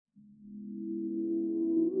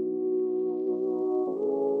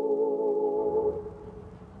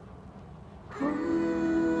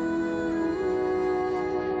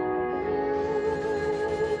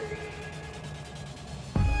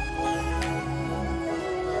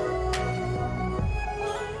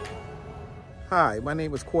Hi, my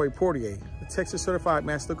name is Corey Portier, the Texas Certified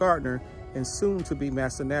Master Gardener and soon to be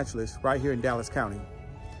Master Naturalist right here in Dallas County.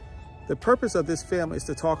 The purpose of this film is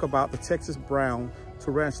to talk about the Texas Brown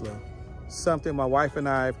Tarantula, something my wife and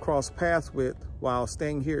I have crossed paths with while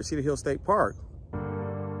staying here at Cedar Hill State Park.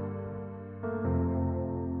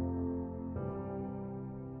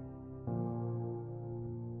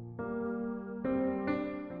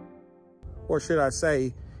 Or should I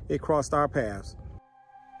say, it crossed our paths.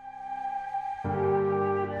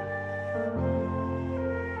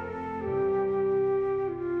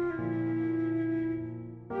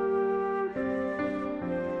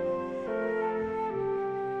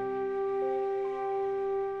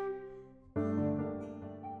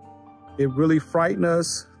 It really frightened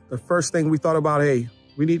us. The first thing we thought about, hey,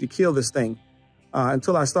 we need to kill this thing.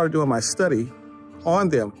 Until I started doing my study on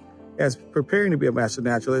them as preparing to be a master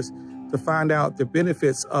naturalist to find out the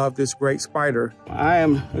benefits of this great spider. I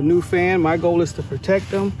am a new fan. My goal is to protect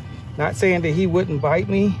him. Not saying that he wouldn't bite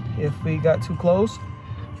me if we got too close,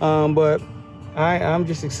 but I'm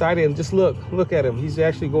just excited. And just look at him. He's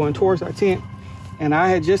actually going towards our tent. And I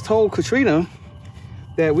had just told Katrina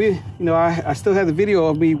that I still have the video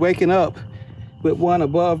of me waking up with one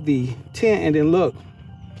above the tent, and then look,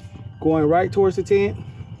 going right towards the tent.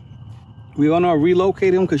 We're gonna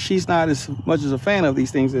relocate him because she's not as much as a fan of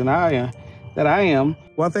these things than I am.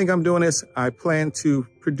 One thing I'm doing is I plan to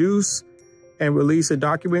produce and release a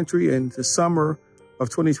documentary in the summer of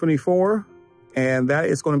 2024, and that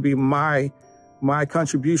is going to be my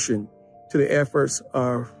contribution to the efforts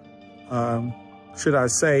of, should I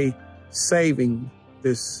say, saving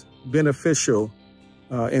this beneficial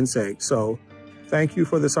insect. So thank you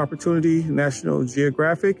for this opportunity, National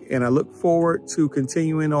Geographic, and I look forward to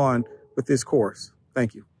continuing on with this course.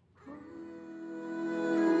 Thank you.